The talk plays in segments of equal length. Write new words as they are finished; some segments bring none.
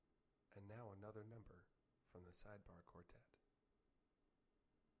another number from the Sidebar Quartet.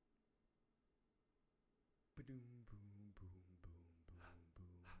 Boom, boom, boom, boom, boom, boom,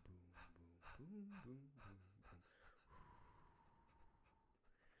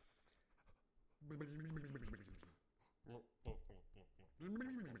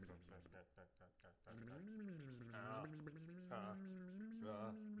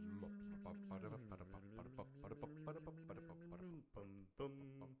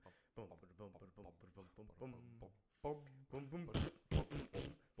 boom, boom,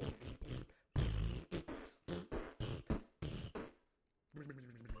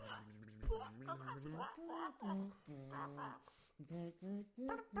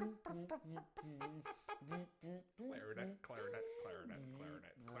 boom, boom, boom,